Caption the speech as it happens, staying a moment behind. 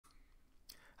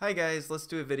Hi guys, let's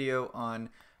do a video on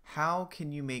how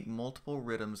can you make multiple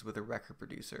RITMs with a record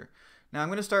producer. Now I'm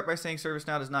going to start by saying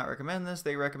ServiceNow does not recommend this.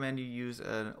 They recommend you use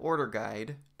an order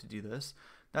guide to do this.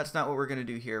 That's not what we're going to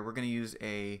do here. We're going to use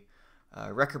a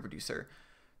record producer.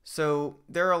 So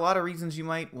there are a lot of reasons you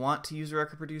might want to use a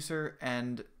record producer,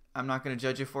 and I'm not going to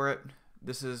judge you for it.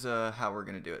 This is how we're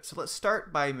going to do it. So let's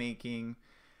start by making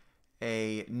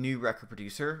a new record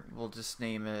producer. We'll just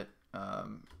name it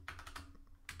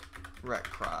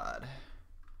RecProd.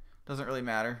 Doesn't really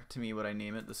matter to me what I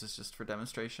name it. This is just for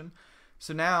demonstration.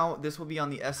 So now this will be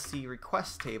on the SC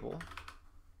request table.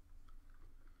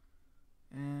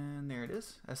 And there it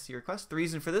is, SC request. The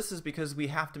reason for this is because we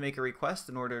have to make a request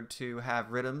in order to have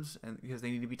RITMs, and because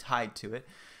they need to be tied to it.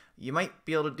 You might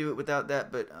be able to do it without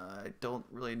that, but I don't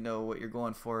really know what you're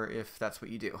going for if that's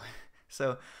what you do.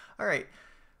 So, all right.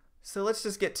 So let's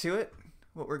just get to it.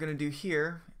 What we're going to do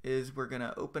here is we're going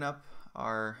to open up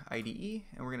our IDE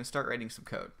and we're going to start writing some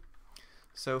code.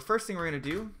 So first thing we're going to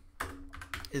do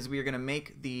is we are going to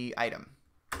make the item.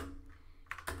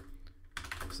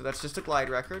 So that's just a glide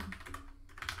record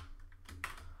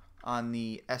on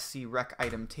the SC rec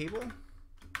item table,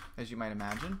 as you might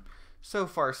imagine. So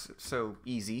far so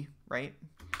easy, right?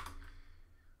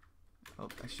 Oh,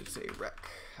 I should say rec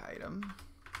item.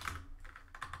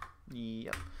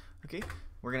 Yep. Okay,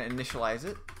 we're going to initialize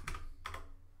it.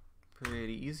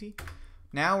 Pretty easy.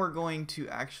 Now we're going to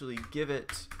actually give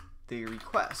it the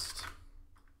request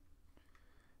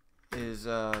is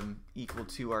equal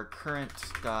to our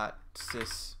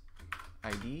current.sys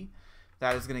ID.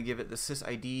 That is going to give it the sys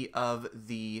ID of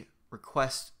the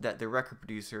request that the record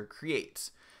producer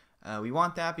creates. We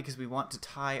want that because we want to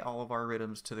tie all of our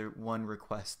RITMs to the one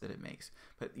request that it makes.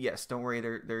 But yes, don't worry,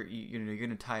 you're going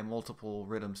to tie multiple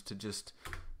RITMs to just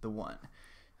the one.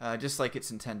 Just like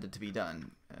it's intended to be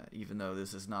done, even though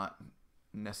this is not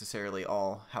necessarily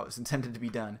all how it's intended to be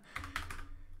done.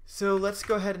 So let's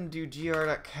go ahead and do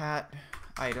gr.cat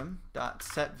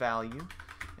item.setValue,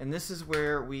 and this is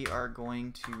where we are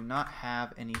going to not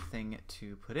have anything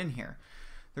to put in here.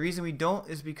 The reason we don't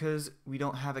is because we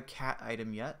don't have a cat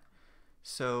item yet.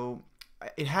 So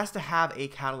it has to have a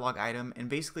catalog item, and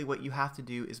basically what you have to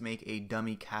do is make a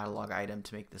dummy catalog item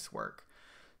to make this work.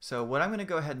 So what I'm going to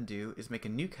go ahead and do is make a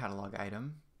new catalog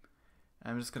item.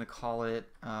 I'm just going to call it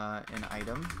an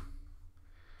item.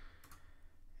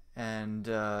 And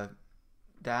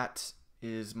that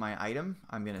is my item.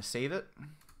 I'm going to save it.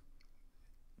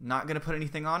 Not going to put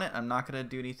anything on it. I'm not going to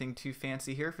do anything too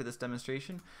fancy here for this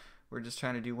demonstration. We're just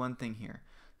trying to do one thing here.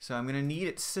 So I'm going to need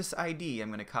its sys ID. I'm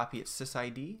going to copy its sys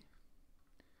ID.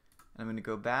 And I'm going to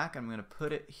go back. I'm going to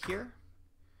put it here.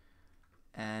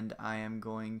 And I am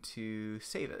going to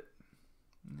save it.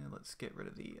 Now let's get rid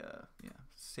of the,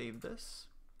 save this.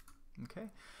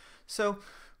 Okay. So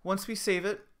once we save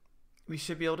it, we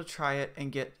should be able to try it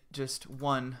and get just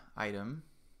one item.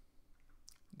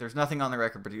 There's nothing on the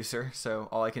record producer, so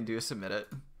all I can do is submit it.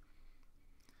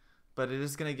 But it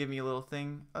is going to give me a little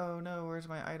thing. Oh no, where's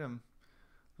my item?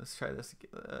 Let's try this.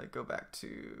 Go back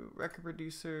to record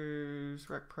producers,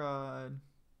 RecProd.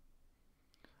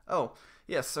 Oh,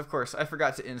 yes, of course. I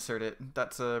forgot to insert it.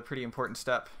 That's a pretty important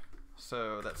step.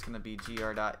 So that's going to be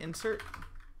gr.insert,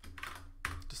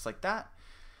 just like that.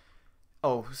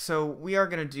 Oh, so we are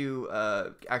going to do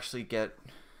actually get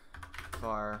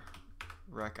var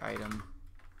rec item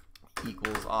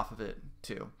equals off of it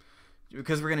too,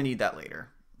 because we're going to need that later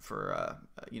for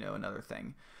another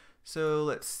thing. So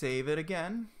let's save it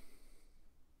again.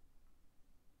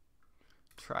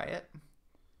 Try it.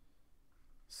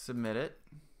 Submit it.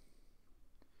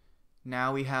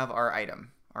 Now we have our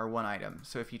item, our one item.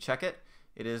 So if you check it,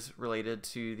 it is related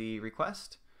to the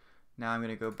request. Now I'm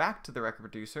going to go back to the record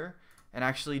producer and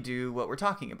actually do what we're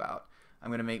talking about. I'm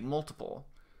going to make multiple.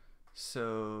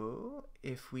 So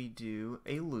if we do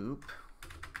a loop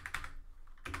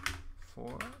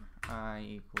for I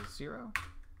equals 0,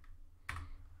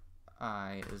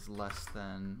 I is less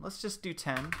than, let's just do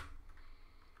 10,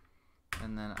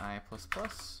 and then I plus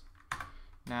plus.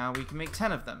 Now we can make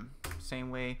 10 of them, same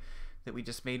way that we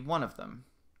just made one of them.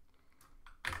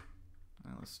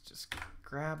 Now let's just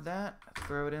grab that,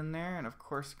 throw it in there, and of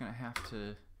course we're going to have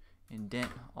to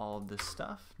indent all of this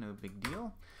stuff, no big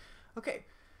deal. Okay,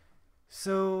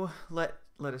 so let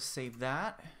us save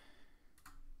that,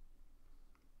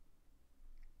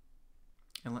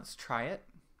 and let's try it,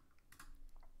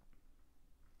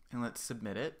 and let's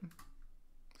submit it.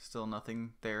 Still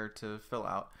nothing there to fill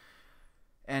out.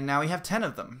 And now we have 10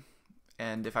 of them.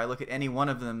 And if I look at any one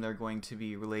of them, they're going to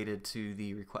be related to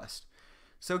the request.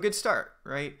 So good start,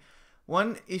 right?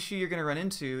 One issue you're going to run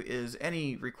into is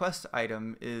any request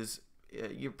item is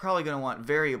you're probably going to want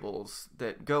variables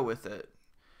that go with it.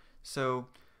 So,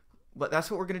 but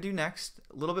that's what we're going to do next.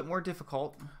 A little bit more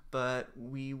difficult, but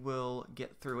we will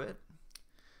get through it.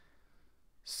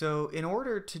 So in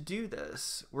order to do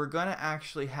this, we're going to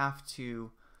actually have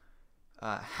to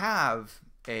have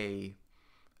a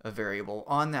variable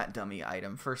on that dummy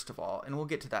item first of all, and we'll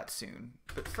get to that soon.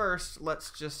 But first,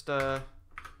 let's just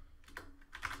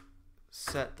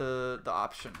set the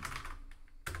option.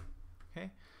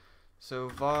 Okay, so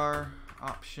var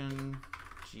option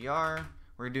gr.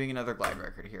 We're doing another glide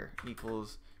record here,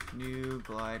 equals new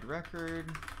glide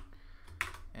record,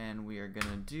 and we are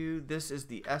gonna do, this is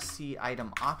the SC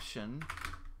item option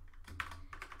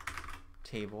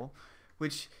table,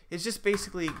 which is just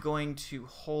basically going to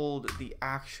hold the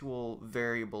actual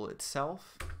variable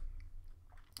itself.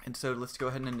 And so let's go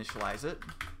ahead and initialize it.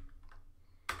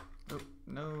 Oh,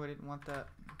 no, I didn't want that.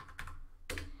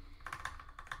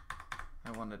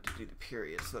 I wanted to do the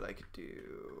period so that I could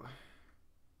do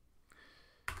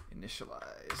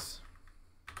initialize.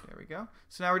 There we go.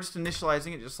 So now we're just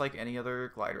initializing it just like any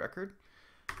other glide record.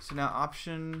 So now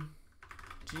option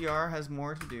gr has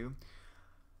more to do.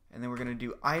 And then we're going to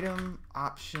do item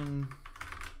option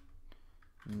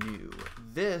new.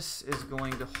 This is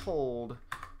going to hold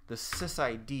the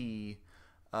sysid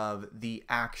of the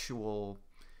actual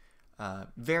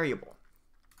variable.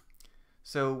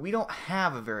 So we don't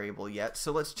have a variable yet,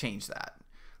 so let's change that.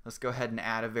 Let's go ahead and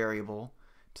add a variable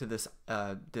to this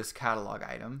this catalog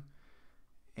item,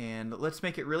 and let's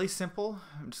make it really simple.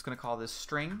 I'm just going to call this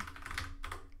string.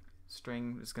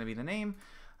 String is going to be the name.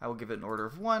 I will give it an order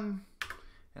of 1,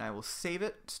 and I will save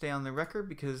it, stay on the record,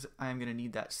 because I'm going to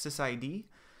need that sysid.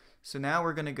 So now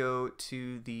we're going to go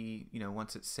to the,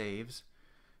 once it saves,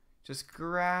 just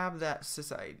grab that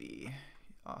sysid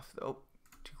off the, oh,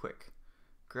 too quick.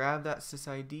 Grab that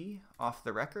sysid off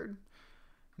the record.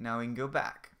 Now we can go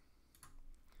back.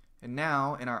 And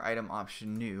now in our item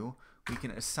option new, we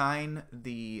can assign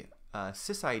the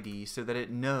sysid so that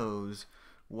it knows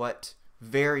what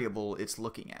variable it's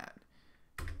looking at.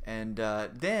 And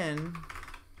then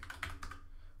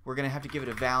we're going to have to give it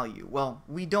a value. Well,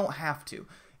 we don't have to.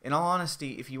 In all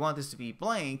honesty, if you want this to be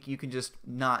blank, you can just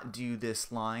not do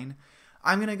this line.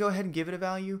 I'm going to go ahead and give it a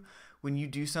value. When you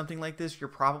do something like this, you're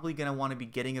probably going to want to be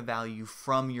getting a value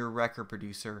from your record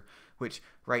producer, which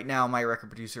right now my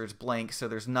record producer is blank, so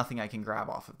there's nothing I can grab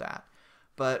off of that.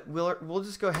 But we'll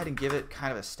just go ahead and give it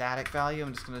kind of a static value.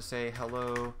 I'm just going to say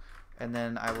hello, and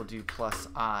then I will do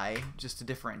 +i just to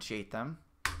differentiate them.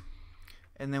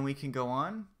 And then we can go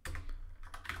on.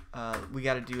 We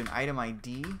got to do an item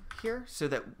ID here, so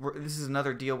that this is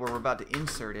another deal where we're about to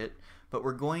insert it, but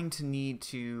we're going to need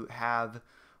to have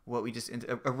what we just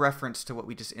a reference to what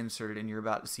we just inserted, and you're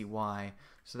about to see why.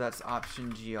 So that's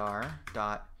option gr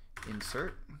dot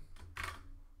insert.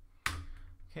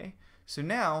 Okay, so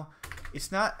now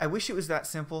it's not, I wish it was that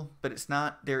simple, but it's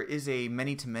not. There is a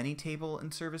many-to-many table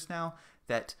in ServiceNow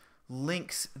that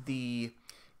links the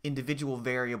individual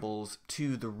variables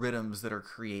to the RITMs that are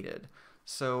created.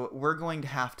 So we're going to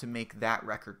have to make that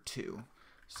record too.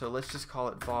 So let's just call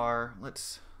it var.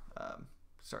 Let's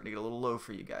starting to get a little low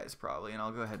for you guys probably, and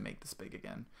I'll go ahead and make this big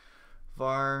again.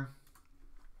 Var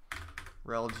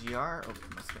relgr. Oh,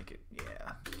 let's make it,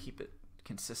 yeah, keep it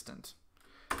consistent.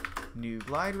 New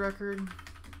glide record.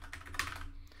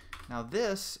 Now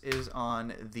this is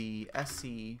on the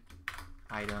SC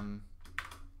item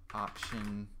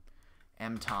option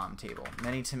mtom table,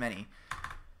 many to many.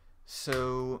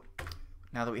 So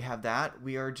now that we have that,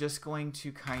 we are just going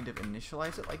to kind of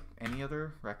initialize it like any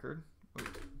other record. Ooh,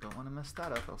 don't want to mess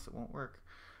that up, else it won't work.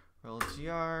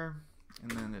 relgr,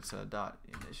 and then it's a dot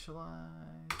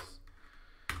initialize.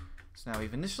 So now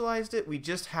we've initialized it. We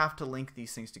just have to link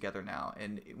these things together now.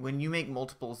 And when you make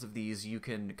multiples of these, you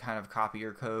can kind of copy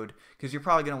your code, because you're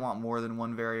probably going to want more than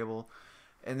one variable.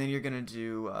 And then you're going to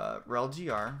do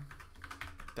relgr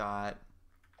dot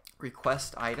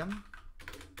request item.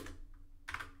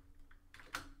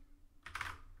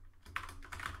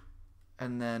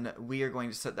 And then we are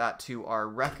going to set that to our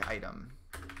rec item.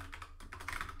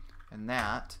 And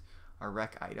that, our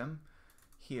rec item,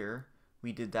 here,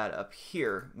 we did that up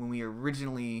here when we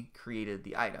originally created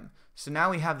the item. So now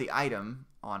we have the item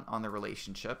on the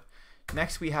relationship.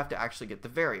 Next we have to actually get the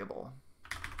variable.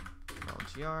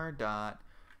 relgr dot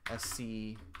sc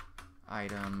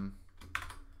item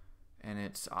and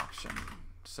its option.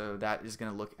 So that is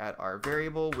going to look at our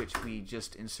variable, which we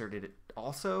just inserted it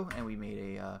also, and we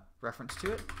made a reference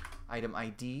to it. Item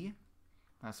ID,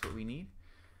 that's what we need.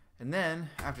 And then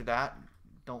after that,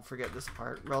 don't forget this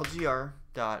part, relgr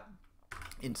dot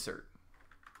insert.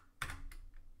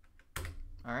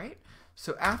 All right,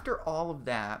 So after all of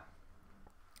that,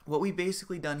 what we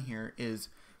basically done here is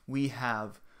we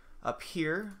have up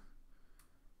here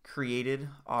created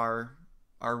our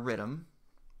RITM.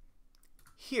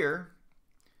 Here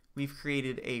we've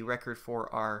created a record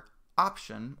for our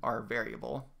option, our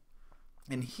variable,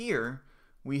 and here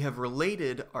we have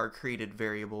related our created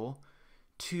variable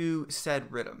to said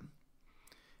RITM.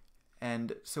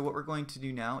 And so what we're going to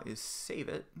do now is save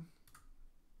it.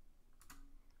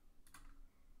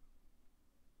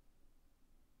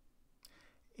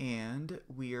 And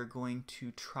we are going to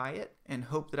try it and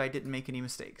hope that I didn't make any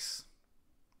mistakes.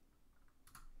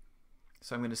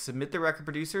 So I'm going to submit the record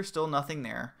producer, still nothing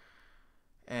there.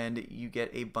 And you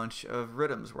get a bunch of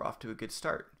RITMs. We're off to a good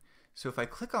start. So if I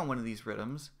click on one of these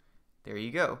RITMs, there you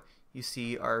go. You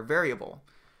see our variable.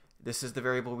 This is the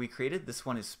variable we created. This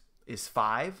one is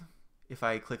 5. If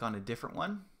I click on a different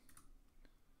one,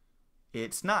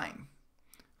 it's 9,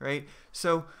 right?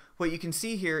 So what you can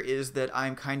see here is that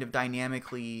I'm kind of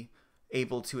dynamically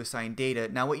able to assign data.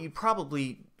 Now what you'd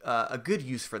probably, a good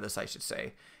use for this, I should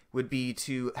say, would be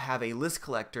to have a list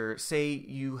collector. Say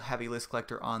you have a list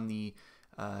collector on the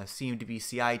CMDB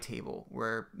CI table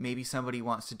where maybe somebody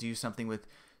wants to do something with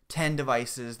 10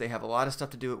 devices, they have a lot of stuff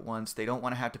to do at once, they don't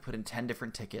want to have to put in 10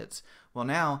 different tickets. Well,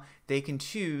 now they can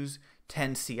choose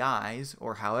 10 CIs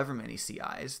or however many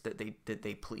CIs that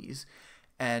they please,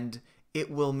 and it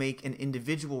will make an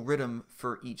individual RITM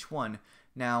for each one.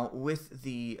 Now with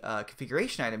the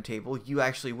configuration item table, you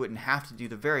actually wouldn't have to do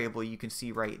the variable. You can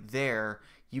see right there,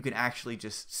 you can actually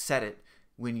just set it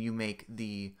when you make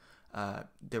the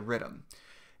RITM.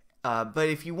 But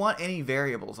if you want any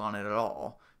variables on it at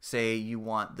all, say you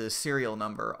want the serial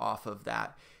number off of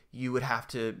that, you would have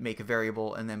to make a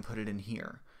variable and then put it in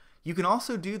here. You can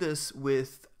also do this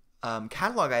with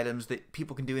catalog items that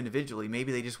people can do individually.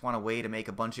 Maybe they just want a way to make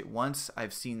a bunch at once.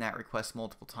 I've seen that request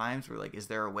multiple times. We're like, is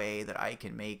there a way that I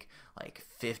can make like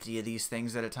 50 of these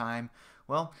things at a time?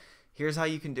 Well, here's how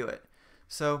you can do it.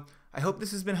 So I hope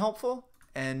this has been helpful,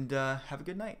 and have a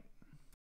good night.